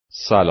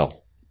سلام،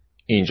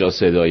 اینجا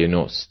صدای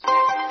نوست.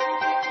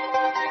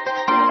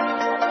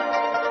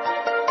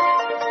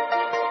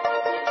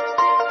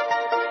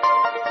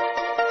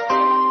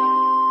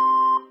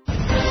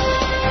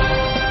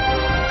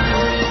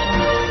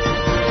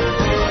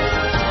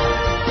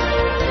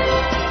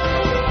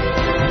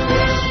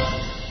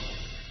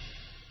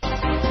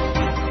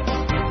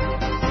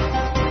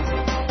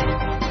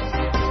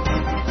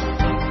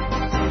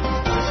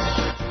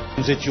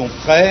 Nous étions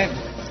prêts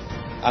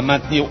à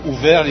maintenir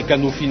ouverts les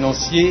canaux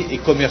financiers et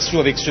commerciaux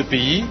avec ce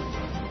pays.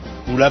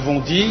 Nous l'avons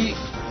dit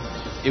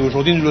et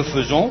aujourd'hui nous le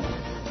faisons.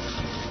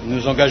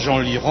 Nous engageons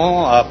l'Iran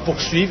à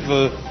poursuivre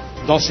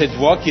dans cette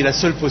voie qui est la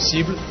seule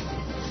possible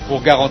pour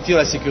garantir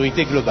la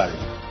sécurité globale.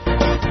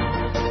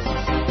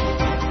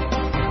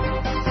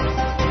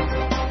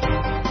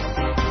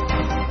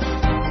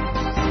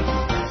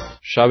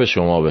 شب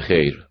شما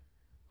بخیر.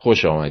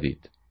 خوش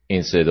آمدید.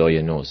 این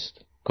صدای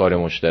نوست. کار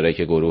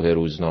مشترک گروه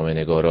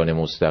روزنامه‌نگاران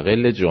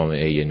مستقل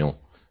جامعه نو.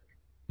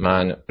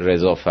 من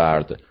رضا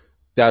فرد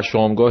در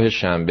شامگاه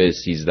شنبه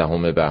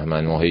 13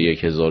 بهمن ماه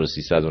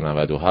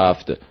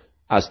 1397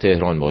 از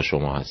تهران با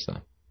شما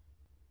هستم.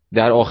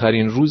 در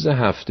آخرین روز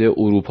هفته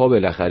اروپا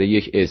بالاخره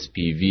یک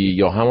SPV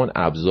یا همان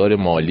ابزار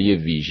مالی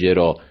ویژه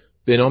را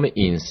به نام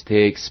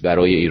اینستکس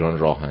برای ایران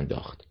راه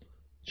انداخت.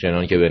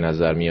 چنان که به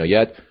نظر می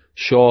آید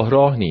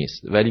شاهراه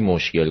نیست ولی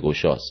مشکل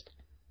گشاست.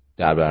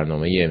 در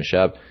برنامه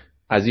امشب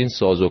از این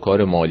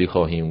سازوکار مالی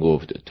خواهیم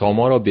گفت تا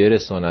ما را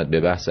برساند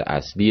به بحث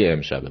اصلی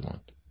امشبمان،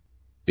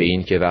 به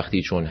این که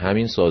وقتی چون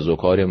همین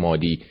سازوکار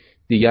مالی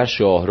دیگر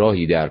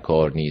شاهراهی در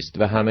کار نیست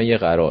و همه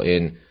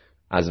قرائن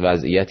از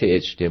وضعیت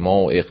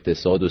اجتماع و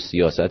اقتصاد و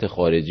سیاست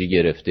خارجی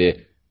گرفته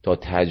تا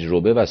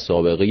تجربه و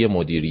سابقه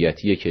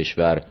مدیریتی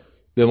کشور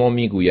به ما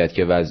میگوید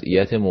که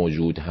وضعیت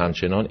موجود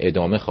همچنان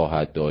ادامه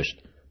خواهد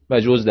داشت و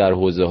جز در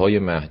حوزه‌های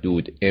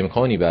محدود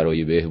امکانی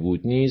برای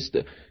بهبود نیست،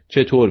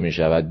 چطور می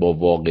شود با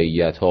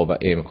واقعیت‌ها و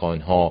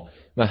امکان‌ها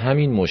و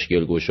همین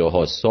مشکل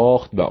گشاها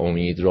ساخت و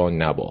امید را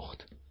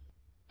نباخت؟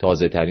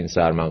 تازه ترین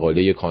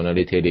سرمقاله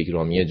کانال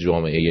تلگرامی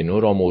جامعه نو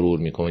را مرور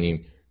می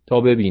کنیم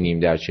تا ببینیم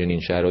در چنین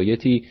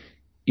شرایطی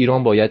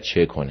ایران باید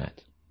چه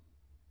کند.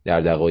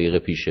 در دقایق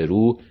پیش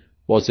رو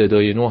با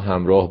صدای نو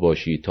همراه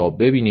باشید تا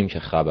ببینیم که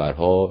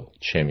خبرها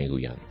چه می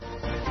گویند.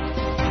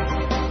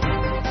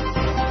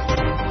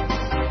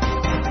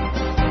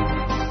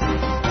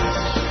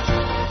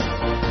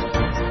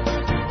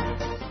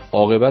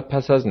 عاقبت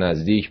پس از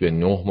نزدیک به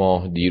 9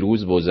 ماه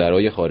دیروز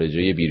وزرای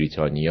خارجه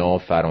بریتانیا،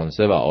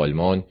 فرانسه و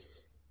آلمان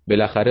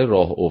بالاخره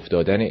راه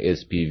افتادن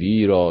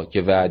SPV را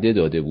که وعده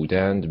داده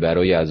بودند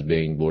برای از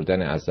بین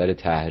بردن اثر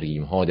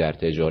تحریم‌ها در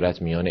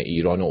تجارت میان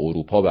ایران و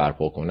اروپا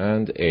برپا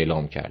کنند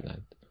اعلام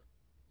کردند.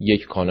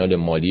 یک کانال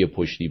مالی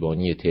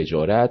پشتیبانی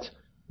تجارت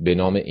به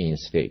نام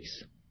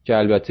اینستکس که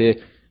البته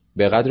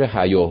به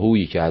قدر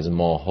هیاهویی که از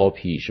ماه‌ها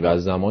پیش و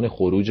از زمان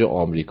خروج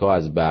آمریکا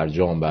از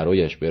برجام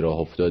برایش به راه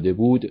افتاده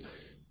بود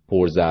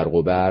پرزرق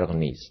و برق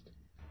نیست.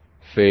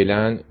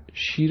 فعلا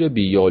شیر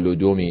بیال و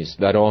دمی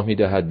است و راه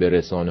می‌دهد به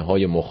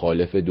رسانه‌های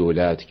مخالف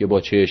دولت که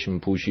با چشم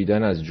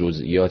پوشیدن از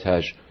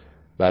جزئیاتش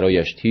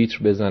برایش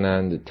تیتر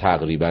بزنند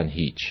تقریباً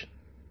هیچ.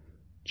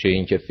 چه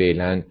اینکه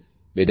فعلا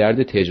به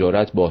درد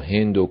تجارت با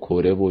هند و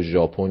کره و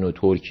ژاپن و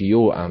ترکیه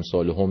و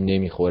امثالهم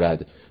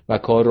نمیخورد و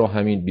کار را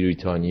همین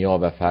بریتانیا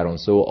و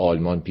فرانسه و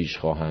آلمان پیش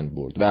خواهند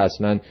برد و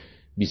اصلاً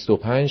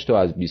 25 تا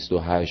از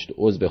 28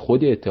 عضو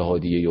خود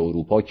اتحادیه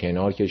اروپا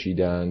کنار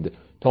کشیدند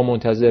تا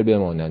منتظر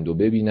بمانند و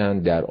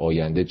ببینند در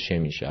آینده چه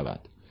می شود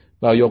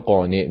و آیا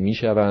قانع می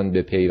شوند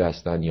به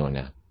پیوستن یا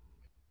نه.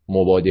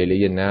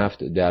 مبادله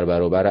نفت در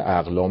برابر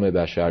اقلام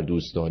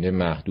بشردوستانه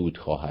محدود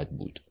خواهد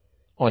بود،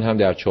 آن هم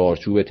در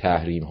چارچوب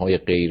تحریم‌های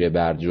غیر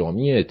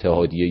برجامی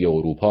اتحادیه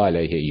اروپا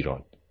علیه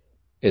ایران.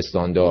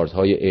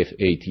 استانداردهای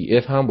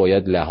FATF هم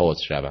باید لحاظ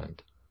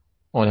شوند،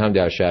 آن هم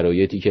در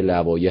شرایطی که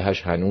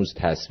لوایحش هنوز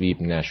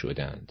تصویب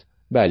نشدند.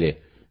 بله،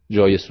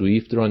 جای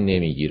سویفت را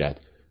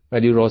نمیگیرد،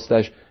 ولی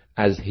راستش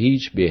از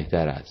هیچ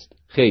بهتر است،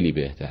 خیلی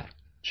بهتر.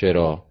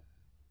 چرا؟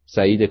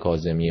 سعید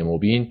کاظمی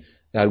مبین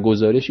در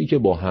گزارشی که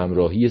با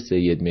همراهی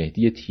سید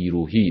مهدی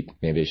تیروهی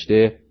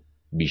نوشته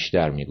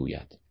بیشتر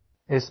میگوید.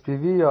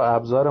 SPV یا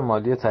ابزار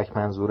مالی تک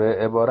منظوره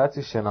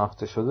عبارتی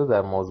شناخته شده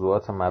در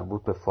موضوعات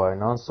مربوط به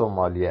فاینانس و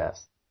مالیه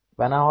است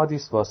و نهادی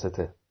است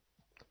واسطه،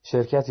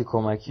 شرکتی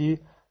کمکی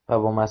و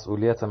با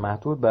مسئولیت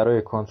محدود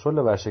برای کنترل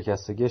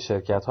ورشکستگی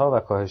شرکت‌ها و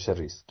کاهش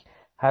ریسک.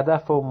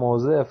 هدف و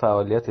موضع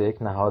فعالیت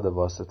یک نهاد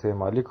واسطه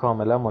مالی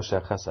کاملا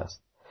مشخص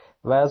است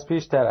و از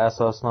پیش در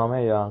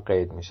اساسنامه آن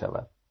قید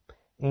می‌شود.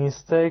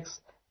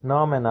 اینستکس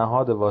نام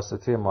نهاد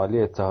واسطه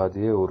مالی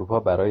اتحادیه اروپا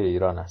برای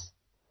ایران است.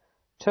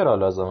 چرا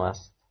لازم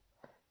است؟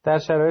 در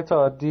شرایط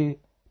عادی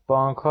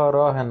بانک‌ها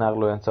راه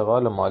نقل و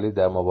انتقال مالی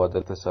در مبادله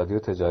اقتصادی و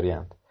تجاری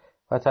اند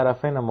و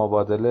طرفین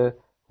مبادله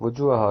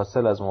وجوه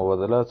حاصل از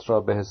مبادلات را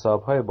به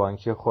حساب‌های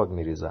بانکی خود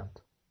می‌ریزند.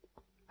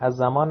 از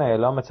زمان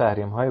اعلام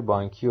تحریم‌های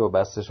بانکی و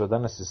بسته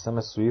شدن سیستم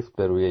سویفت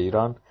به روی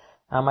ایران،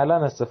 عملاً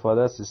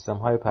استفاده از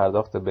سیستم‌های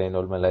پرداخت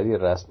بین‌المللی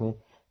رسمی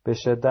به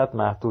شدت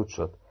محدود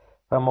شد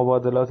و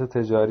مبادلات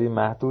تجاری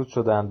محدود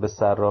شدند به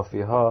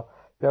صرافی‌ها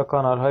یا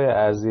کانال‌های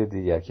ارزی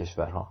دیگر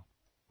کشورها.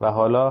 و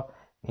حالا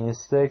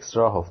اینستکس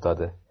راه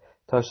افتاده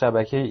تا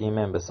شبکه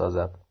ایمن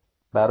بسازد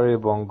برای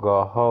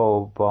بنگاه‌ها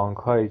و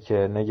بانک‌هایی که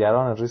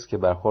نگران ریسک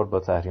برخورد با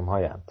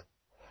تحریم‌هایند.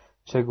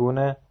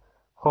 چگونه؟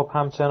 خب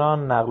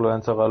همچنان نقل و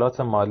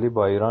انتقالات مالی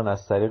با ایران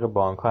از طریق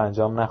بانک‌ها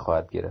انجام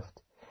نخواهد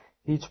گرفت.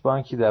 هیچ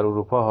بانکی در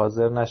اروپا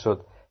حاضر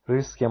نشد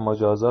ریسک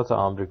مجازات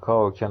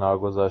آمریکا و کنار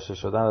گذاشته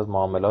شدن از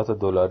معاملات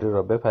دلاری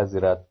را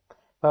بپذیرد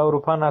و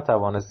اروپا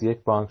نتوانست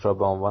یک بانک را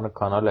به عنوان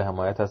کانال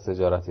حمایت از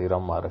تجارت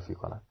ایران معرفی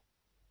کند.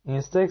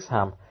 اینستکس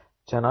هم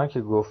چنان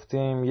که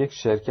گفتیم یک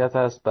شرکت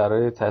است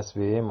برای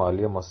تسویه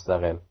مالی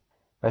مستقل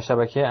و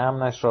شبکه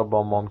امنش را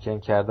با ممکن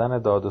کردن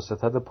داد و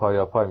ستد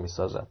پایاپای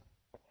می‌سازد.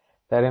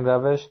 در این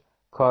روش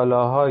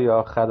کالاها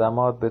یا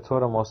خدمات به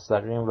طور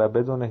مستقیم و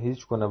بدون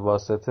هیچ گونه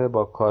واسطه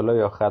با کالا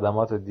یا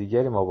خدمات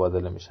دیگری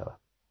مبادله می‌شود.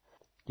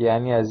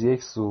 یعنی از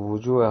یک سو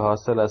وجوه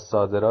حاصل از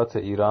صادرات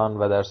ایران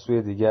و در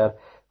سوی دیگر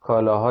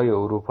کالاهای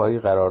اروپایی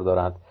قرار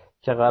دارند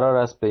که قرار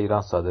است به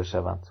ایران صادر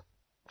شوند.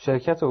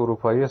 شرکت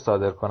اروپایی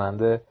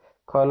صادرکننده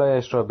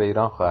کالایش را به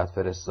ایران خواهد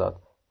فرستاد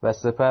و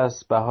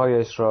سپس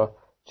بهایش را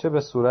چه به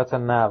صورت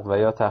نقد و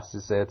یا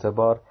تخصیص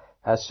اعتبار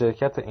از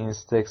شرکت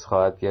اینستکس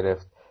خواهد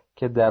گرفت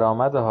که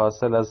درآمد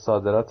حاصل از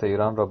صادرات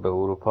ایران را به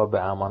اروپا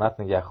به امانت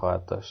نگه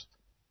خواهد داشت.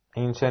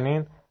 این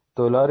چنین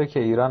دلاری که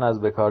ایران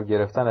از بکار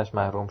گرفتنش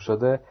محروم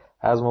شده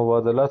از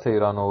مبادلات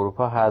ایران و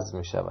اروپا حذف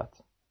می شود.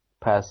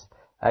 پس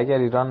اگر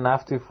ایران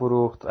نفتی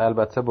فروخت،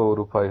 البته به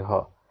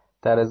اروپایی‌ها،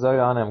 در ازای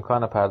آن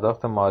امکان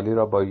پرداخت مالی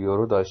را با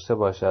یورو داشته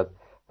باشد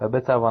و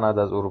بتواند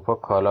از اروپا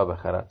کالا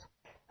بخرد.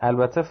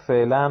 البته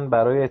فعلا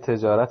برای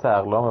تجارت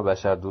اقلام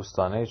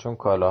بشردوستانه چون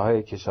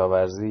کالاهای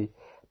کشاورزی،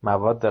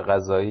 مواد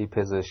غذایی،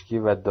 پزشکی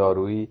و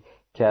دارویی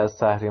که از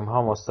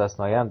تحریم‌ها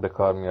مستثنایند به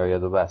کار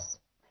می‌آید و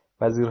بس.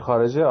 وزیر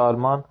خارجه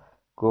آلمان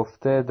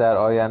گفته در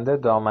آینده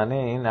دامنه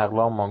این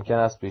اقلام ممکن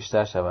است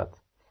بیشتر شود.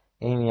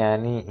 این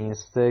یعنی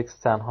اینستکس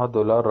تنها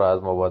دلار را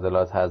از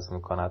مبادلات حذف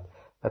می‌کند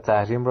و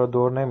تحریم را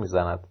دور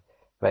نمی‌زند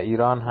و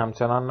ایران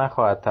همچنان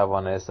نخواهد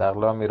توانست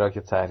اقلامی را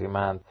که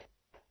تحریمند،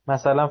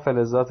 مثلا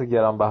فلزات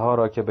گرانبها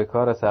را که به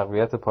کار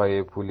تقویت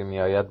پایه پولی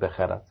می‌آید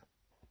بخرد.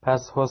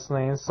 پس حسن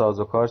این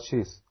سازوکار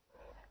چیست؟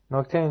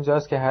 نکته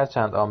اینجاست که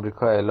هرچند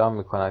آمریکا اعلام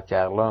می‌کند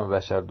که اقلام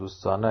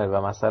بشردوستانه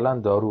و مثلا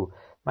دارو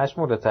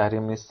مشمول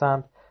تحریم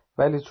نیستند،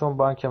 ولی چون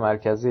بانک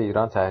مرکزی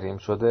ایران تحریم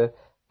شده،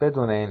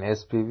 بدون این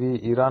SPV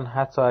ایران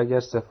حتی اگر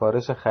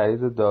سفارش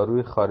خرید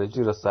داروی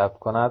خارجی را ثبت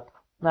کند،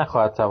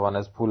 نخواهد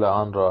توانست پول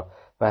آن را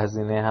و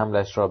هزینه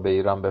حملش را به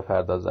ایران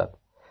بپردازد.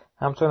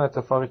 همچون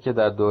اتفاقی که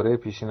در دوره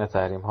پیشین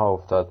تحریم‌ها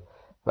افتاد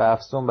و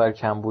افزون بر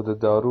کمبود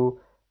دارو،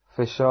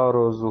 فشار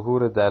و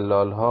ظهور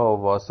دلال‌ها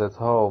و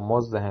واسطه‌ها و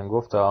مزد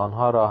هنگفت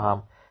آنها را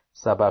هم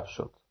سبب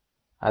شد.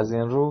 از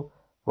این رو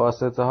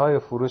واسطه‌های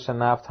فروش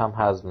نفت هم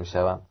حذف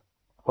می‌شوند.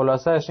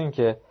 خلاصه‌اش این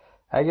که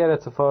اگر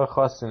اتفاق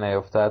خاصی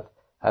نیفتد،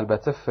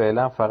 البته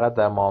فعلا فقط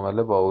در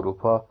معامله با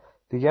اروپا،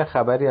 دیگر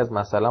خبری از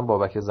مثلا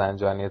بابک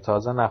زنجانی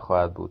تازه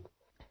نخواهد بود.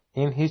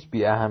 این هیچ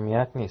بی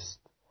اهمیت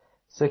نیست.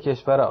 3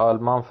 کشور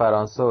آلمان،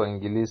 فرانسه و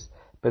انگلیس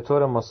به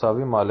طور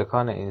مساوی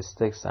مالکان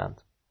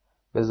اینستکس‌اند.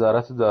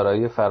 وزارت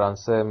دارایی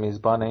فرانسه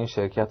میزبان این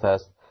شرکت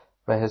است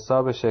و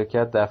حساب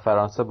شرکت در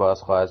فرانسه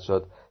باز خواهد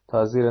شد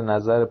تا زیر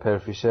نظر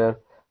پرفیشر،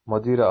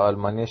 مدیر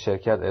آلمانی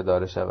شرکت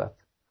اداره شود.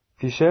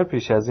 فیشر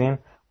پیش از این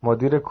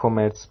مدیر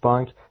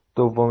کومرسبانک،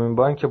 دومین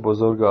بانک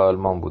بزرگ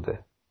آلمان بوده.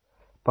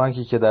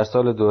 بانکی که در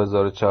سال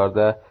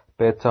 2014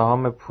 به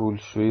اتهام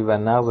پولشویی و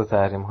نقض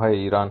تحریم‌های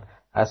ایران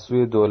از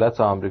سوی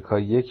دولت آمریکا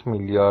 1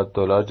 میلیارد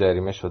دلار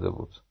جریمه شده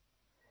بود.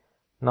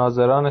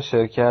 ناظران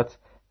شرکت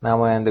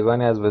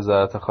نمایندگانی از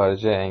وزارت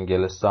خارجه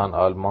انگلستان،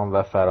 آلمان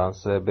و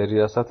فرانسه به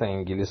ریاست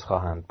انگلیس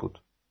خواهند بود.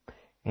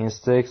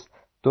 اینستکس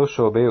 2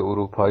 شعبه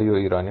اروپایی و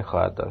ایرانی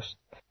خواهد داشت.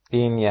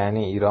 این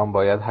یعنی ایران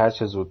باید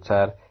هرچه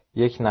زودتر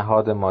یک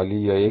نهاد مالی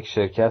یا یک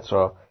شرکت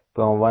را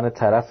به عنوان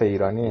طرف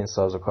ایرانی این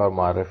سازوکار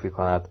معرفی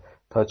کند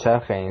تا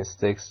چرخ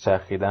اینستکس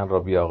چرخیدن را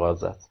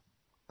بیاغازد.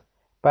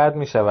 بعد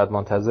می شود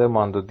منتظر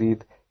ماند و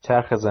دید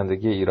چرخ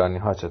زندگی ایرانی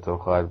ها چطور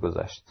خواهد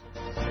گذشت.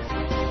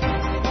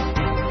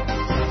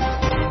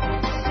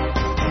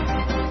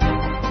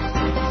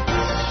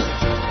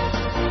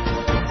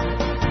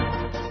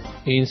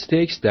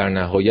 اینستکس در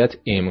نهایت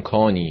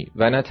امکانی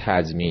و نه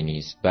تضمینی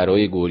است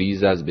برای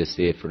گریز از به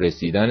صفر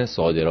رسیدن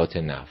صادرات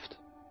نفت.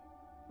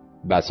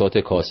 بساط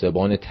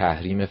کاسبان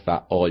تحریم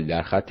فعال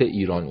در خط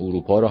ایران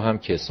اروپا را هم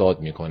کساد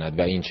می کند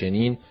و این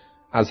چنین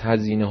از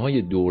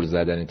هزینه‌های دور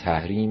زدن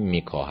تحریم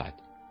می کاهد.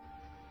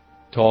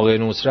 طاق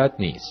نصرت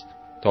نیست.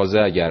 تازه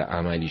اگر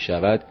عملی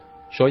شود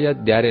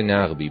شاید در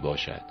نقبی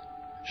باشد،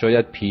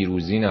 شاید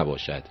پیروزی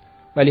نباشد،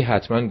 ولی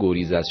حتما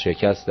گریز از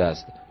شکست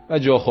است و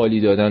جا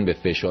خالی دادن به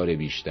فشار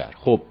بیشتر.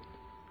 خب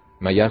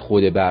مگر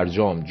خود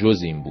برجام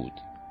جز این بود؟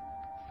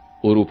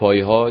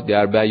 اروپایی‌ها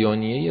در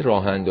بیانیه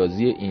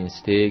راه‌اندازی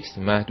اینستکس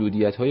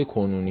محدودیت‌های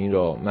کنونی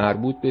را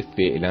مربوط به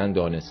فعلا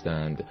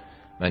دانستند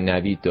و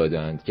نوید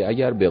دادند که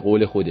اگر به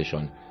قول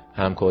خودشان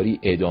همکاری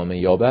ادامه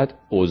یابد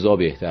اوضاع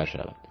بهتر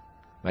شود.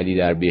 ولی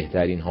در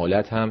بهترین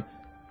حالت هم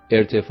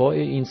ارتفاع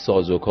این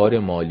سازوکار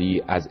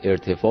مالی از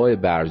ارتفاع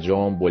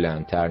برجام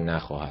بلندتر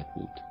نخواهد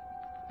بود.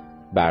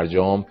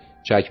 برجام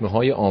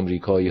چکمه‌های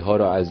آمریکایی‌ها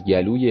را از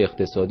گلوی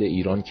اقتصاد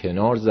ایران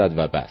کنار زد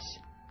و بس.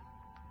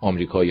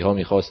 آمریکایی‌ها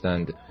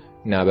می‌خواستند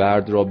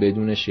نبرد را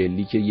بدون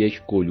شلیک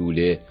یک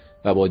گلوله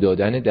و با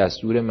دادن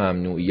دستور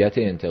ممنوعیت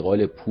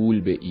انتقال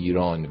پول به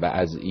ایران و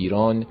از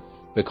ایران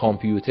به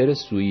کامپیوتر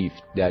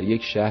سویفت در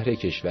یک شهر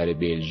کشور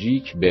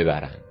بلژیک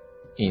ببرند.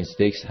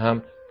 اینستکس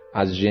هم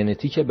از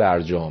ژنتیک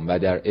برجام و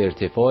در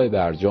ارتفاع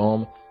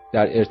برجام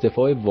در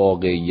ارتفاع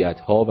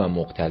واقعیت‌ها و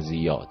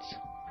مقتضیات.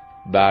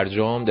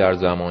 برجام در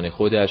زمان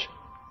خودش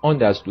آن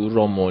دستور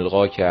را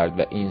ملغا کرد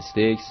و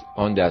اینستکس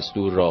آن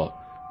دستور را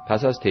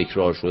پس از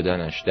تکرار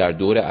شدنش در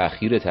دور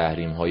اخیر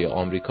تحریم‌های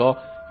آمریکا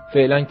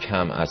فعلا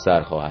کم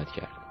اثر خواهد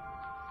کرد.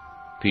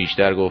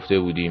 پیشتر گفته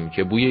بودیم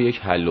که بوی یک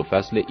حل و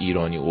فصل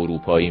ایرانی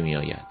اروپایی می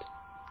آید.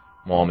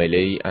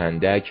 معامله‌ای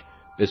اندک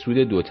به سود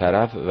دو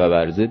طرف و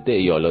بر ضد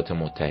ایالات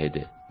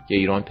متحده که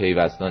ایران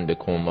پیوستن به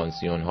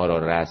کنوانسیون‌ها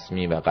را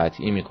رسمی و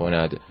قطعی می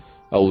کند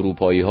و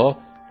اروپایی‌ها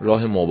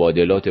راه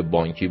مبادلات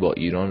بانکی با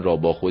ایران را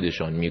با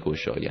خودشان می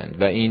گشایند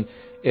و این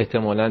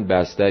احتمالاً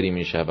بستری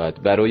می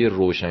شود برای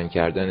روشن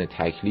کردن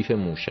تکلیف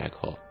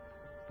موشک‌ها.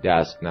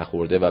 دست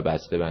نخورده و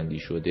بسته بندی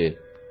شده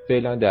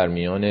فعلا در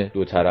میان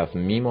دو طرف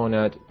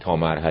میماند تا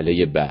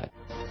مرحله بعد.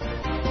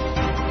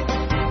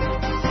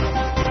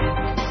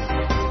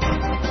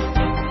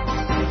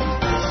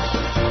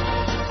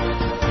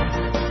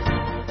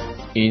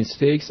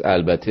 اینستکس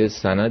البته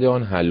سند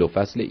آن حل و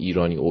فصل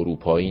ایرانی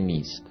اروپایی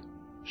نیست.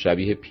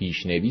 شبیه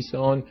پیشنویس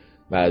آن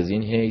و از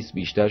این حیث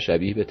بیشتر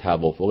شبیه به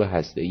توافق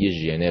هسته‌ای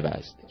ژنو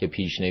است که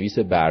پیشنویس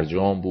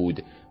برجام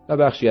بود و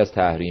بخشی از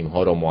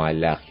تحریم‌ها را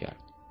معلق کرد.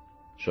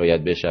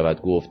 شاید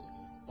بشود گفت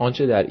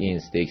آنچه در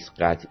اینستکس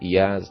قطعی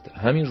است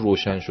همین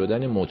روشن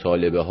شدن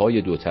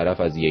مطالبه‌های دو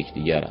طرف از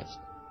یکدیگر است،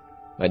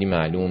 ولی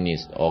معلوم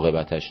نیست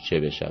عاقبتش چه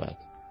بشود.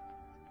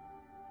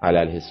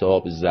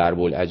 علالحساب ضرب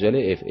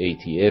العجل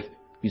FATF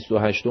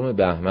 28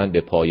 بهمن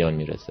به پایان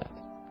میرسد،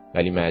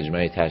 ولی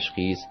مجمع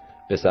تشخیص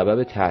به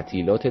سبب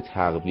تعطیلات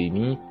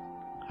تقویمی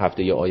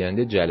هفته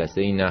آینده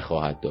جلسه‌ای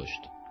نخواهد داشت.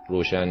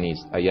 روشن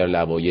نیست اگر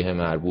لوایح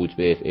مربوط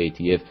به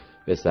FATF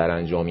به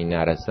سرانجامی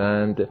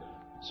نرسند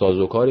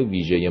سازوکار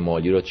ویژه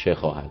مالی را چه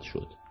خواهد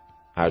شد.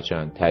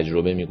 هرچند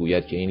تجربه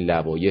میگوید که این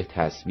لوایح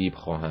تصویب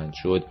خواهند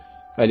شد،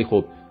 ولی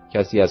خب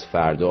کسی از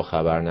فردا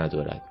خبر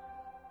ندارد.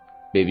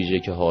 به ویژه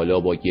که حالا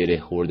با گره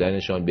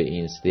خوردنشان به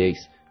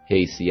اینستکس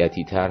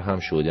حیثیتی تر هم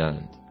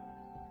شدند.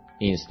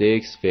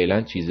 اینستکس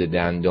فعلا چیز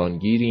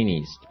دندانگیری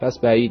نیست، پس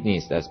بعید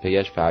نیست از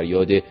پیش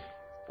فریاد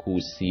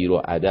کوسیر و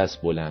عدس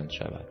بلند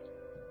شود.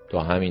 تا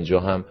همینجا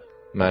هم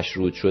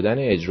مشروط شدن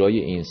اجرای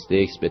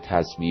اینستکس به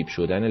تصویب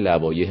شدن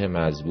لوایح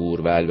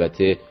مزبور و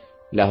البته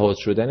لحاظ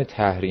شدن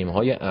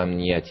تحریم‌های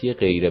امنیتی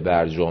غیر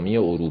برجامی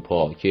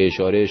اروپا که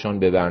اشارهشان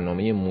به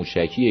برنامه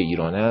موشکی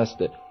ایران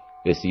است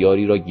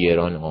بسیاری را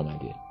گران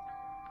آمده.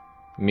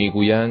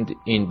 میگویند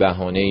این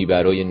بهانه‌ای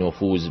برای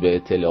نفوذ به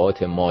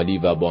اطلاعات مالی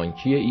و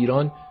بانکی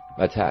ایران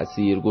و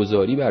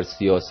تأثیرگذاری بر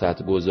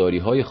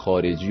سیاستگذاری‌های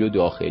خارجی و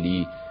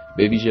داخلی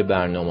به ویژه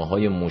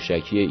برنامه‌های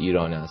موشکی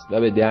ایران است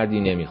و به دردی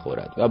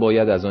نمی‌خورد و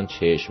باید از آن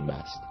چشم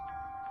بست.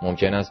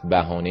 ممکن است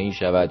بهانه‌ای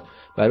شود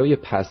برای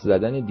پس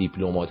زدن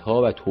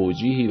دیپلمات‌ها و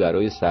توجیهی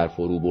برای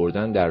سرفرو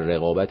بردن در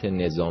رقابت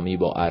نظامی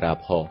با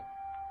عرب‌ها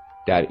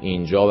در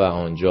اینجا و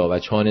آنجا و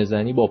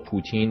چانه‌زنی با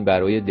پوتین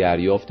برای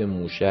دریافت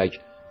موشک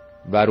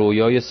و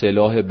رویای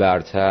سلاح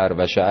برتر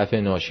و شعف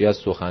ناشی از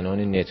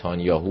سخنان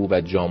نتانیاهو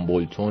و جان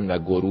بولتون و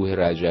گروه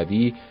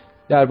رجبی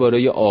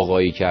درباره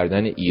آقایی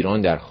کردن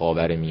ایران در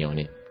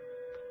خاورمیانه.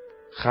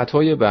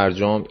 خطای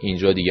برجام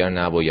اینجا دیگر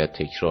نباید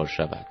تکرار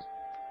شود.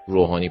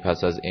 روحانی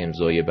پس از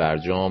امضای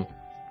برجام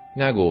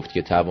نگفت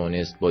که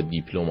توانست با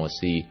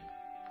دیپلماسی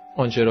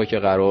آنچه را که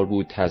قرار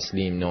بود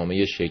تسلیم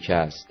نامه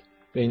شکست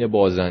بین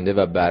بازنده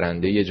و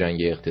برنده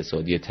جنگ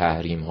اقتصادی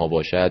تحریم ها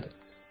باشد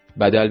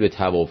بدل به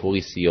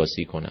توافقی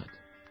سیاسی کند.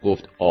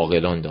 گفت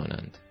عاقلان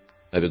دانند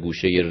و به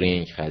گوشه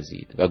رینگ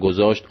خزید و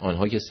گذاشت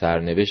آنها که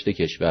سرنوشت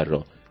کشور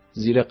را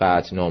زیر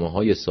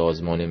قطعنامه‌های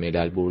سازمان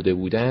ملل برده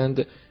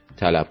بودند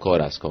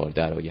طلبکار از کار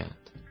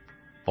درآیند.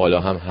 حالا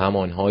هم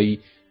همانهایی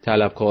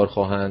طلبکار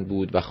خواهند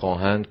بود و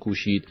خواهند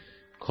کوشید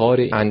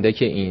کار اندک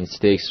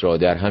اینستکس را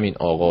در همین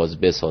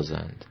آغاز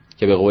بسازند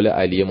که به قول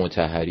علی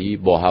مطهری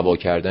با هوا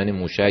کردن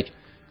موشک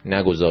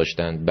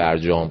نگذاشتند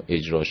برجام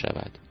اجرا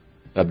شود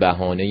و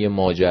بهانه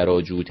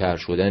ماجراجوتر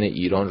شدن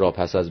ایران را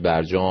پس از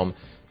برجام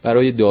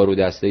برای دار و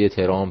دسته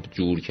ترامپ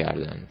جور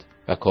کردند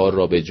و کار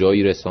را به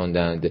جایی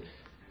رساندند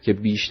که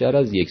بیشتر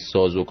از یک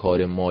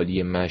سازوکار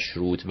مالی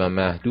مشروط و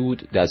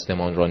محدود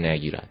دستمان را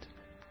نگیرد.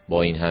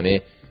 با این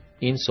همه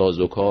این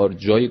سازوکار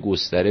جای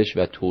گسترش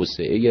و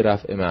توسعه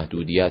رفع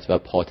محدودیت و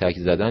پاتک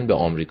زدن به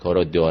آمریکا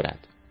را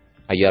دارد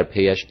اگر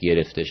پیش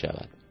گرفته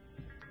شود.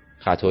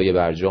 خطای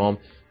برجام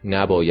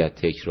نباید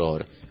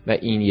تکرار و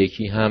این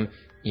یکی هم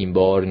این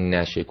بار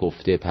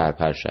نشکفته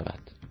پرپر شود.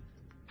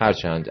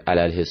 هرچند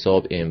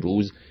علالحساب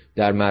امروز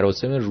در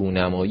مراسم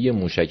رونمایی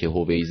موشک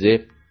هویزه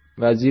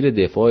وزیر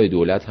دفاع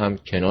دولت هم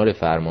کنار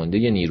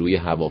فرمانده نیروی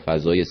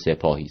هوافضای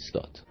سپاه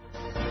ایستاد.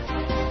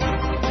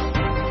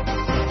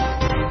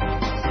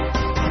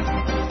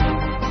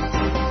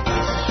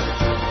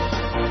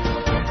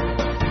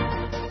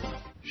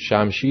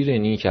 شمشیر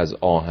نیک از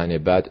آهن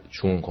بد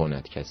چون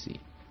کند کسی.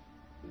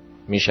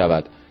 می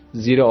شود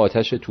زیر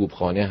آتش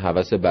توپخانه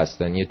هوس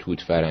بستنی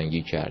توت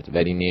فرنگی کرد،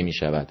 ولی نمی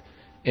شود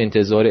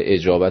انتظار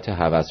اجابت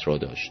هوس را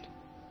داشت.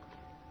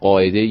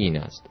 قاعده این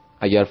است: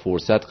 اگر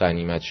فرصت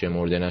غنیمت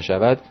شمرده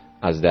نشود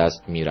از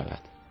دست می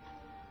رود.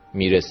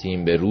 می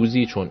رسیم به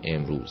روزی چون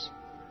امروز.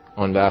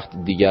 آن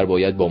وقت دیگر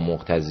باید با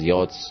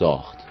مقتضیات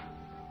ساخت.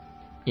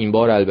 این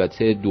بار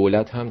البته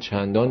دولت هم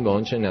چندان به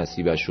آنچه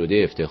نصیبش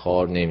شده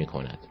افتخار نمی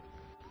کند.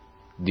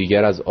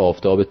 دیگر از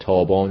آفتاب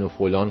تابان و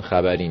فلان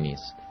خبری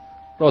نیست.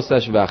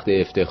 راستش وقت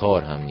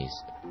افتخار هم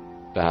نیست.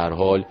 به هر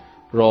حال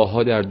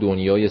راه‌ها در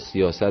دنیای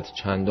سیاست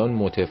چندان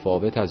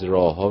متفاوت از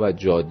راه‌ها و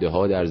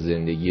جاده‌ها در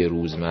زندگی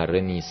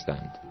روزمره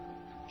نیستند.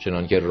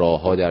 چنانکه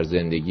راه‌ها در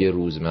زندگی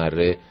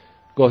روزمره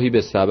گاهی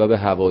به سبب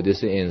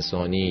حوادث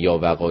انسانی یا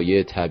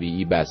وقایع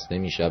طبیعی بسته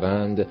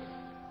می‌شوند،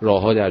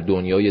 راه‌ها در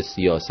دنیای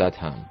سیاست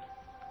هم،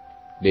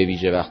 به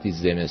ویژه وقتی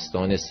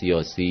زمستان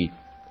سیاسی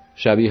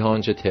شبیه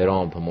آنچه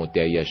ترامپ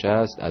مدعیش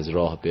است از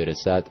راه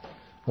برسد،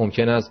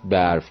 ممکن است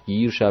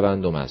برفگیر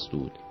شوند و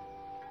مسدود.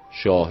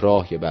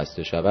 شاهراه که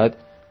بسته شود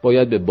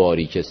باید به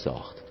باریکه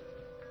ساخت.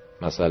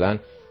 مثلا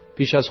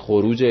پیش از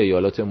خروج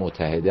ایالات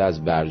متحده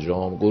از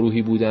برجام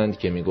گروهی بودند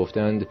که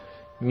میگفتند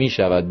می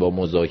شود با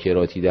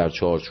مذاکراتی در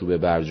چارچوب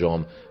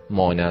برجام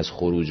مانع از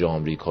خروج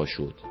آمریکا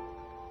شد.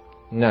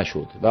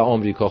 نشد و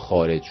آمریکا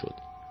خارج شد.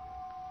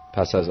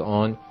 پس از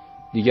آن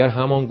دیگر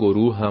همان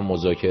گروه هم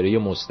مذاکره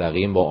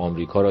مستقیم با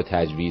آمریکا را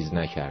تجویز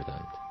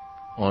نکردند.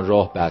 آن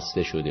راه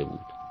بسته شده بود.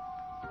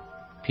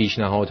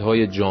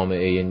 پیشنهادهای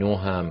جامعه نو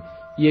هم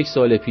 1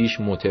 سال پیش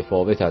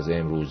متفاوت از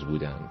امروز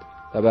بودند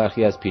و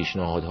برخی از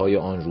پیشنهادهای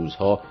آن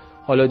روزها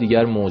حالا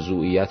دیگر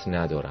موضوعیت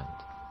ندارند.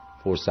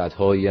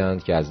 فرصت‌هایی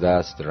اند که از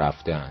دست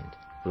رفتند،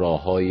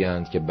 راه‌هایی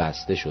اند که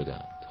بسته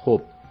شدند.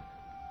 خب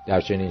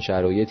در چنین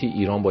شرایطی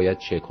ایران باید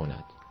چه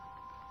کند؟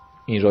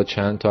 این را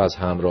چند تا از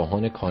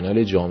همراهان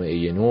کانال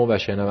جامعه نو و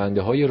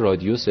شنونده‌های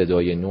رادیو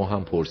صدای نو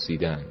هم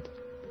پرسیدند.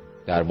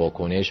 در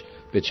واکنش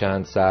به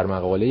چند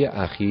سرمقاله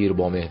اخیر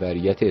با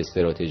محوریت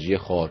استراتژی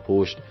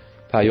خارپشت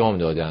پیام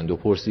دادند و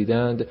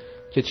پرسیدند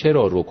که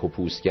چرا رک و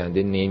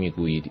پوسکنده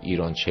نمیگویید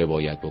ایران چه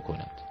باید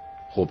بکند.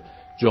 خب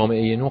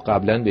جامعه نو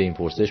قبلا به این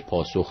پرسش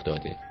پاسخ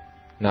داده.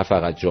 نه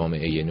فقط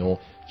جامعه نو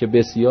که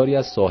بسیاری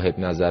از صاحب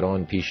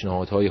نظران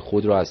پیشنهادهای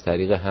خود را از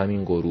طریق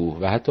همین گروه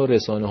و حتی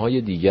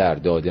رسانه‌های دیگر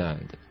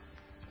دادند.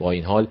 با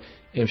این حال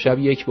امشب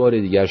یک بار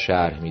دیگر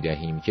شرح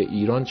می‌دهیم که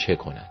ایران چه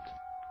کند.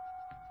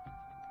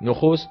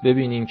 نخست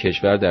ببینیم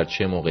کشور در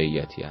چه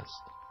موقعیتی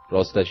است.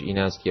 راستش این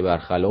است که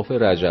برخلاف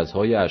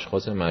رجزهای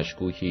اشخاص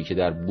مشکوکی که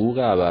در بوق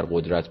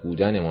ابرقدرت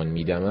بودنمان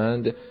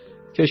می‌دمند،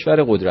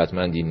 کشور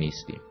قدرتمندی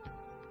نیستیم.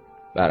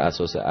 بر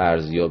اساس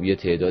ارزیابی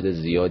تعداد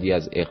زیادی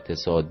از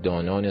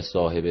اقتصاددانان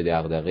صاحب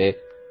دغدغه،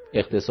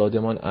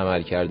 اقتصادمان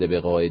عملکرد به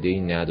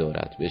قاعده‌ای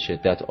ندارد، به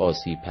شدت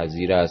آسیب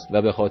پذیر است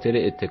و به خاطر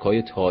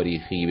اتکای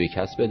تاریخی به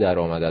کسب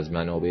درآمد از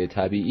منابع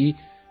طبیعی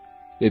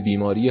به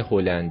بیماری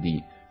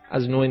هلندی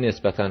از نوع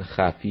نسبتاً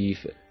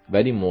خفیف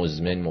ولی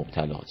مزمن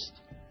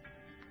مبتلاست.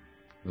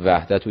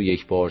 وحدت و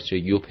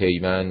یکپارچگی و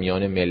پیوند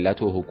میان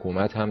ملت و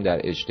حکومت هم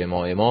در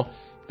اجتماع ما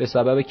به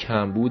سبب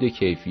کمبود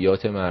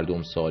کیفیات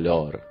مردم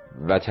سالار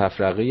و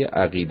تفرقه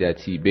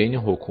عقیدتی بین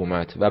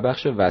حکومت و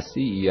بخش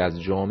وسیعی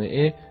از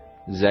جامعه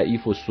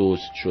ضعیف و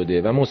سست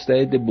شده و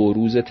مستعد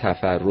بروز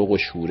تفرق و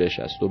شورش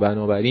است و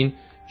بنابراین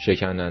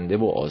شکننده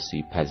و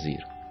آسیب پذیر.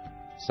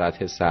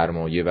 سطح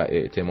سرمایه و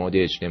اعتماد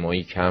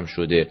اجتماعی کم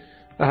شده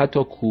و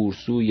حتی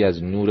کورسویی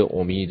از نور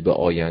امید به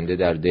آینده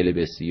در دل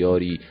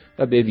بسیاری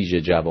و به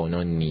ویژه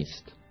جوانان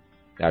نیست.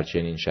 در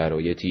چنین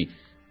شرایطی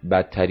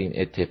بدترین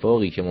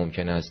اتفاقی که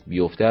ممکن است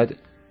بیفتد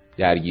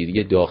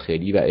درگیری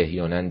داخلی و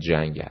احیانا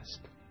جنگ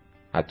است.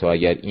 حتی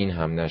اگر این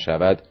هم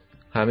نشود،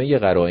 همه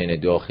قرائن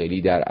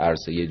داخلی در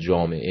عرصه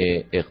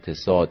جامعه،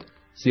 اقتصاد،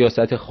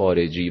 سیاست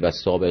خارجی و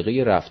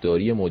سابقه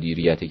رفتاری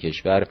مدیریت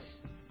کشور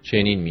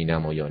چنین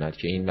می‌نمایاند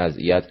که این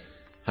وضعیت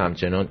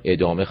همچنان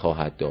ادامه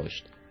خواهد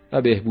داشت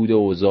و بهبود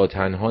اوضاع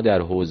تنها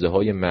در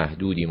حوزه‌های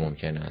محدودی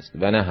ممکن است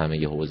و نه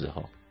همه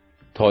حوزه‌ها.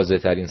 تازه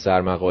ترین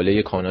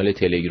سرمقاله کانال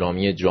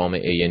تلگرامی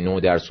جامعه نو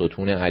در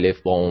ستون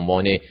الف با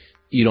عنوان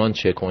ایران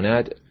چه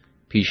کند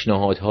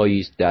پیشنهادهایی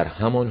است در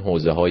همان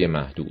حوزه‌های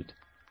محدود.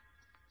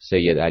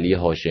 سید علی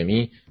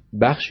هاشمی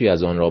بخشی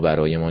از آن را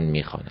برایمان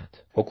می‌خواند.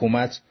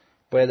 حکومت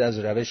باید از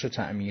روش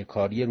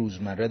تعمیرکاری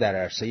روزمره در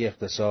عرصه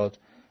اقتصاد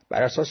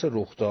بر اساس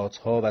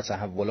رخدادها و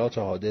تحولات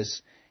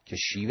حادث که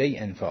شیوه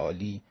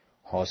انفعالی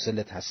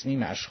حاصل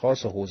تصمیم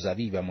اشخاص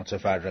حوزوی و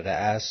متفرقه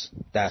است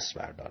دست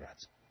بردارد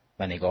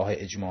و نگاه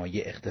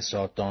اجماعی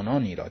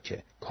اقتصاددانانی را که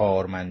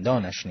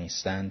کارمندانش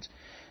نیستند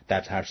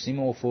در ترسیم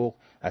افق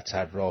و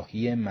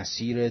طراحی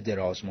مسیر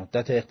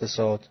درازمدت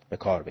اقتصاد به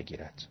کار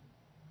بگیرد.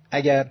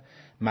 اگر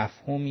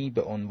مفهومی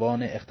به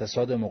عنوان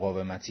اقتصاد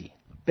مقاومتی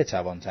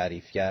بتوان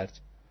تعریف کرد،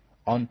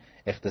 آن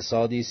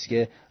اقتصادی است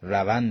که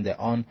روند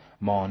آن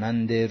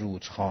مانند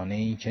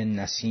رودخانه‌ای که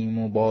نسیم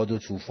و باد و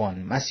طوفان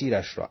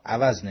مسیرش را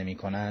عوض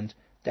نمی‌کنند،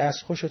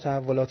 دستخوش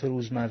تحولات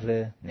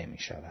روزمره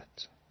نمی‌شود.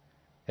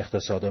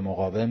 اقتصاد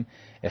مقاوم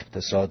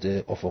اقتصاد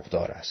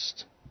افقدار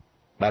است.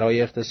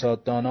 برای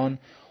اقتصاددانان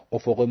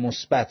افق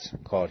مثبت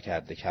کار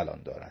کرده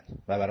کلان دارند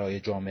و برای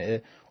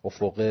جامعه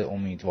افق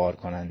امیدوار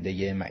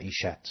کننده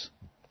معیشت.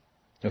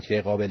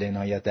 نکته قابل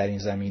عنایت در این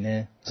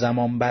زمینه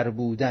زمان بر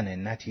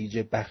بودن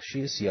نتیجه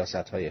بخشی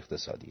سیاست‌های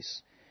اقتصادی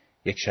است.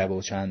 یک شب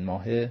و چند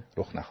ماهه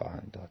رخ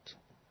نخواهند داد.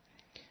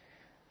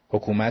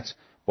 حکومت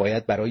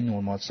باید برای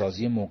نرمال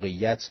سازی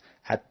موقعیت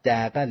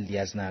حداقلی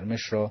از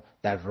نرمش را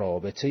در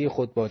رابطه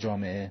خود با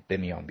جامعه به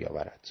میان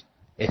بیاورد.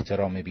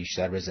 احترام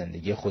بیشتر به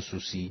زندگی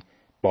خصوصی،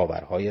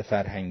 باورهای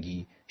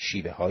فرهنگی،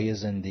 شیوه‌های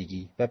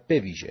زندگی و به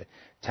ویژه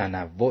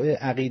تنوع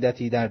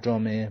عقیدتی در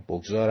جامعه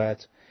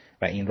بگذارد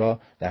و این را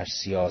در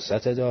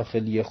سیاست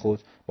داخلی خود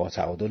با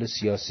تعادل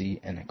سیاسی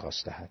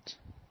انعکاس دهد.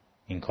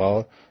 این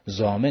کار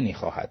ضامنی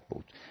خواهد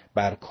بود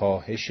بر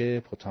کاهش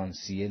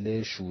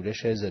پتانسیل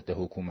شورش ضد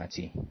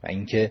حکومتی و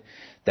اینکه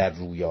در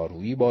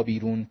رویارویی با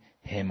بیرون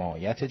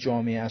حمایت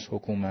جامعه از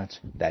حکومت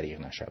دریغ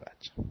نشود.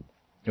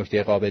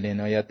 نکته قابل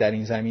عنایت در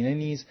این زمینه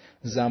نیز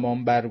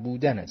زمان بر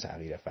بودن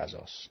تغییر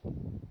فضاست.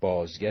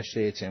 بازگشت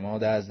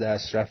اعتماد از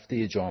دست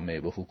رفته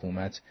جامعه به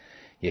حکومت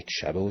یک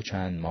شبه و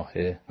چند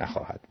ماهه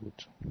نخواهد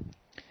بود.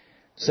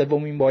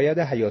 سومین باید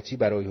حیاتی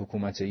برای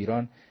حکومت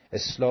ایران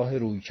اصلاح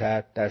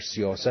رویکرد در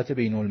سیاست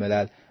بین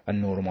الملل و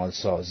نرمال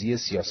سازی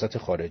سیاست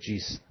خارجی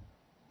است.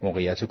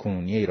 موقعیت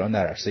کنونی ایران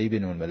در عرصه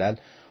بین الملل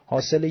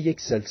حاصل یک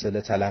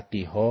سلسله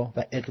تلقی‌ها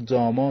و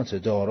اقدامات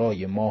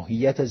دارای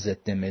ماهیت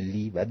ضد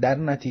ملی و در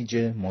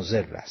نتیجه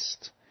مضر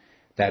است.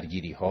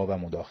 درگیری‌ها و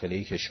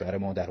مداخله کشور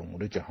ما در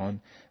امور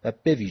جهان و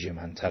به ویژه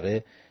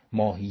منطقه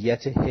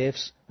ماهیت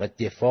حفظ و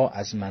دفاع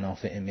از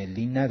منافع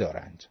ملی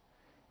ندارند.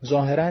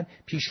 ظاهراً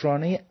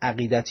پیشرانه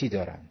عقیدتی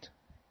دارند.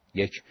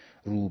 یک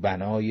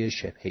روبنای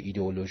شبه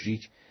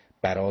ایدئولوژیک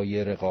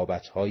برای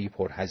رقابت‌های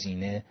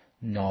پرهزینه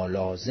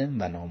نالازم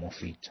و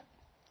نامفید.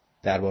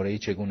 درباره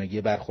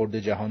چگونگی برخورد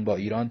جهان با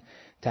ایران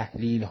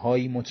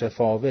تحلیل‌های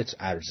متفاوت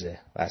عرضه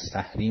و از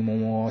تحریم و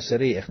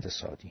محاصره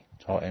اقتصادی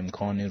تا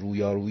امکان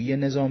رویارویی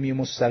نظامی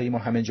مستقیم و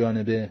همه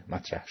جانبه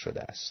مطرح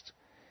شده است.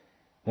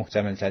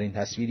 محتمل‌ترین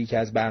تصویری که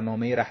از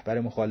برنامه رهبر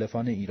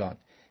مخالفان ایران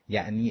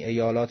یعنی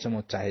ایالات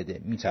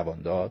متحده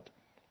میتوان داد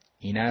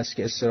این است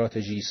که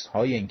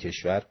استراتژیست‌های این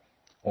کشور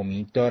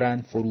امید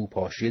دارند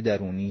فروپاشی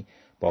درونی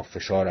با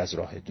فشار از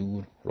راه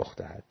دور رخ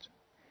دهد.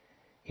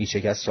 هیچ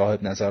یک از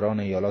صاحب نظران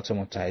ایالات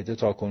متحده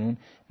تاکنون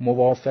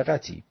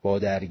موافقتی با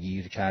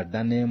درگیر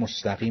کردن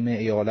مستقیم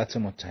ایالات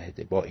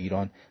متحده با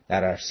ایران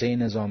در عرصه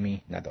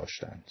نظامی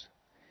نداشتند،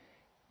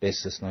 به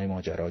استثنای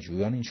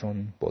ماجراجویانی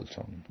چون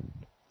بولتون.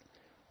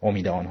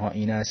 امید آنها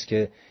این است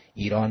که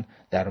ایران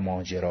در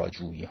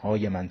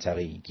ماجراجویی‌های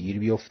منطقه‌ای گیر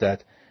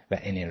بیفتد و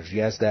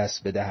انرژی از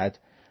دست بدهد،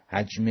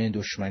 حجم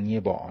دشمنی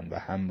با آن و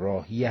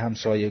همراهی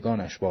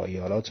همسایگانش با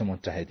ایالات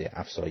متحده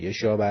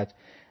افزایش یابد،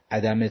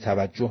 عدم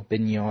توجه به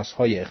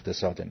نیازهای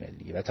اقتصاد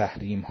ملی و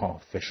تحریم‌ها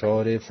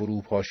فشار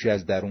فروپاشی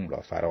از درون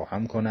را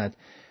فراهم کند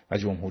و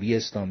جمهوری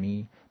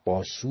اسلامی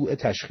با سوء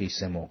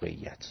تشخیص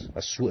موقعیت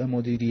و سوء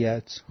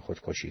مدیریت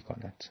خودکشی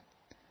کند.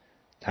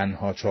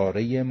 تنها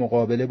چاره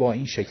مقابله با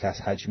این شکل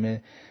از حجم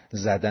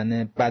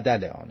زدن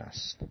بدل آن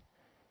است.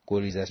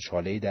 گریز از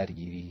چاله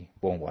درگیری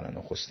به عنوان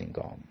نخستین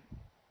گام.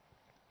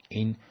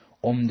 این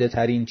عمده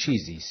ترین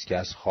چیزی است که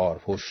از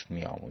خارپشت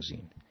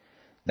می‌آموزیم.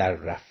 در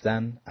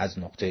رفتن از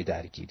نقطه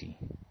درگیری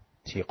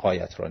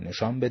تیغ‌هایت را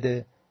نشان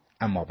بده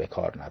اما به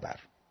کار نبر.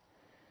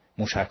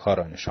 موشک‌ها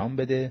را نشان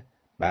بده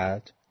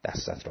بعد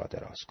دستت را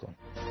دراز کن.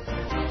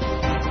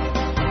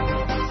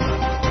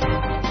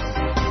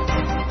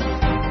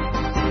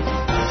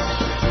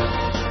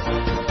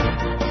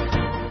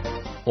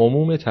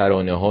 عموم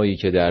ترانه‌هایی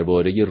که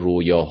درباره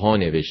رویاها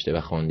نوشته و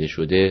خوانده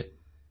شده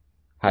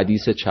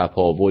حدیث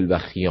چپاول و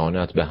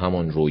خیانت به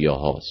همان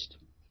رویاهاست.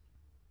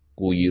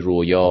 گویی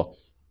رویا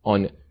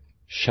آن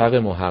شق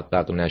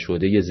محقق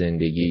نشده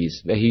زندگی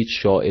است و هیچ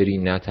شاعری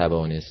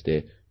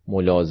نتوانسته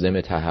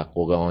ملازم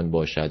تحقق آن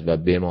باشد و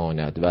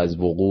بماند و از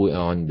وقوع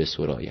آن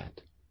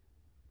بسراید.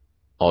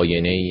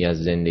 آینه ای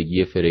از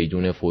زندگی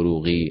فریدون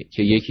فروغی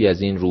که یکی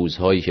از این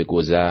روزهایی که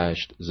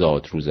گذشت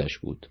ذات روزش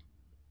بود.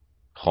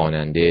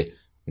 خواننده،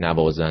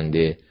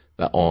 نوازنده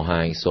و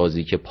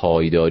آهنگسازی که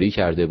پایداری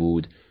کرده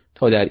بود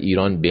تا در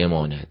ایران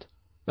بماند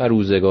و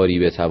روزگاری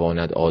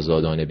بتواند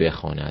آزادانه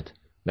بخواند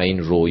و این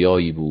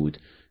رویایی بود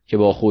که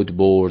با خود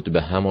برد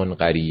به همان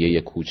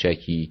قریه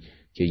کوچکی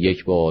که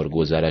یک بار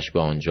گذرش به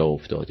آنجا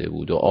افتاده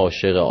بود و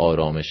عاشق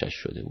آرامشش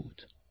شده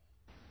بود.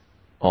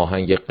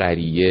 آهنگ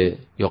قریه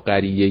یا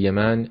قریه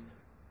من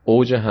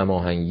اوج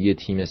هماهنگی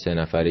تیم 3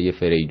 نفره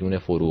فریدون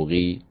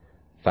فروغی،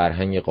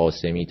 فرهنگ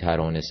قاسمی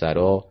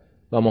ترانه‌سرا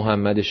و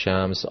محمد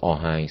شمس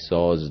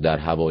آهنگساز در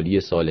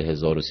حوالی سال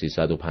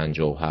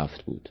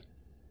 1357 بود.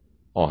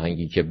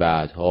 آهنگی که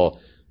بعدها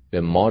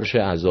به مارش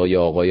عزای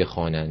آقای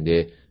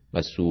خواننده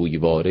و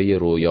سوگواره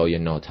رویای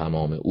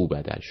ناتمام او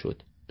بدل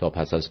شد تا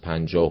پس از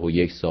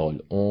 51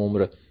 سال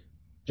عمر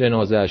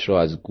جنازه اش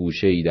را از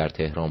گوشه‌ای در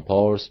تهران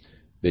پارس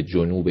به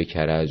جنوب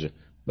کرج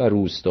و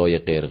روستای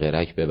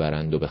قرقرک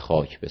ببرند و به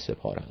خاک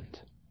بسپارند.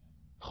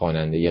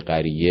 خواننده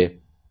قریه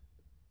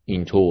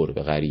اینطور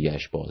به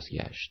قریه‌اش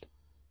بازگشت،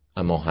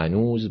 اما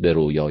هنوز به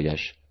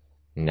رویایش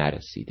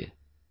نرسیده.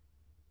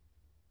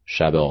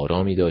 شب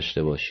آرامی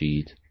داشته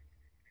باشید.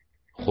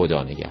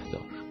 خدا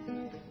نگهدار.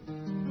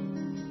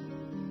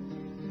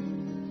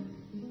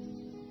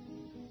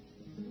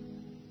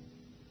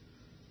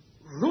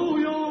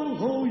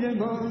 رویاهای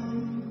من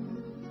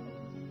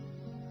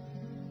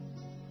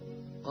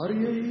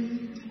قریه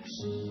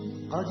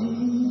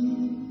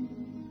قدیم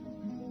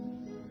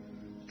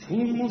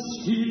چون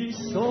مسکی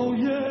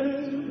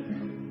سایه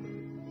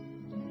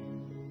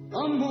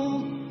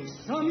اما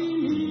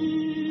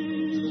صمیمی،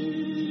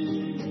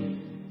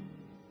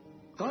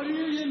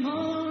 قریه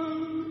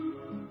من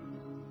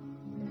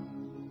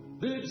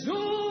به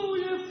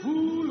جای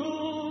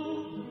فولا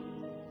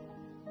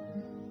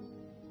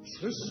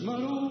چشم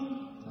رو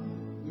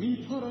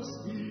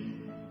میپرستی،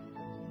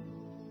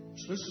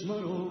 چشم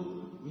رو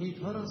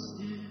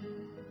میپرستی.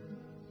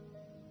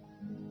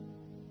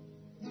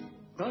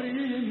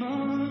 قریه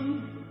من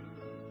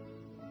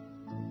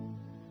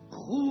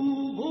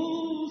خوب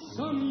و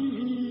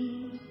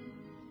صمیمی،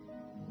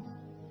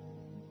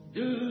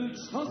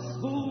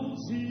 دلچسب و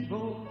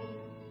زیبا،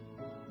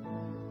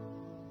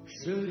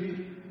 شعری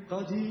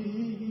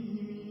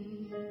قدیمی.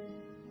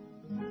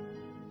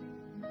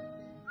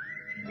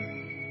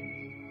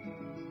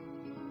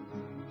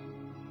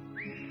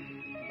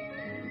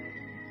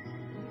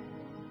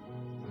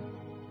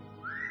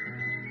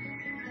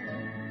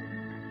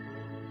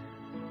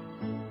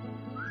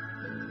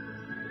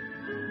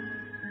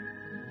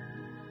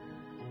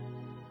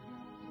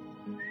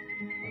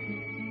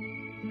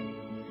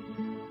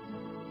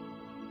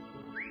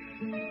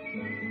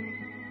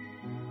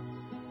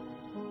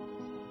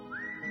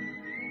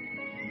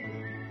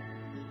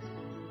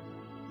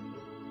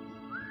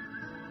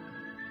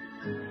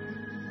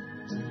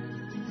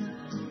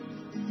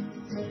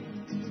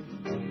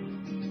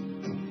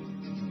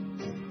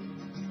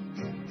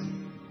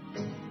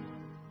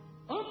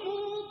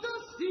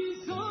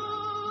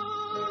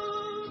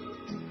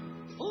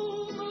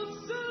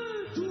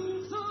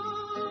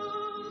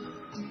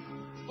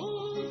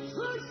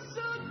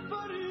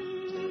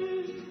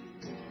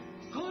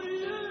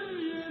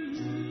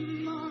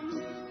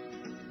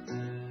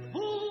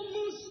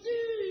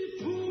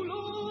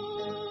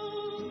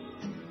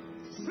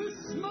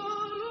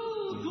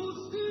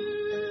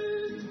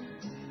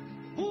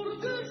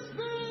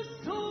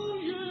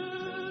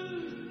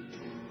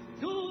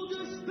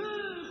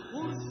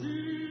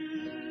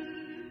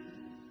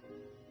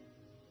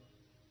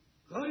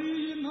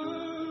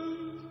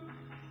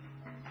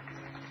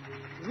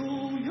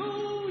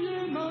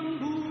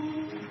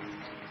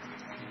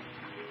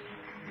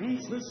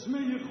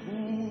 چشمه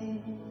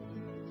خوب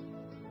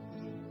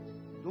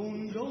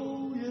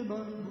دنیای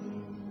من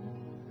بود،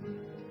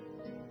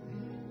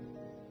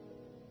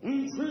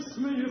 اون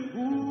چشمه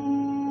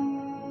خوب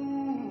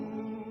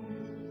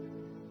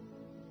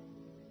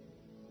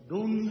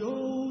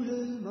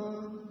دنیای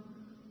من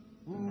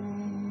بود.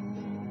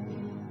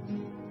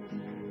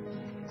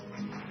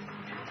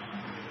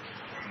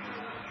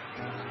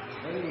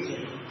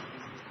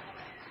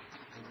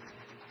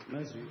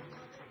 مرسی.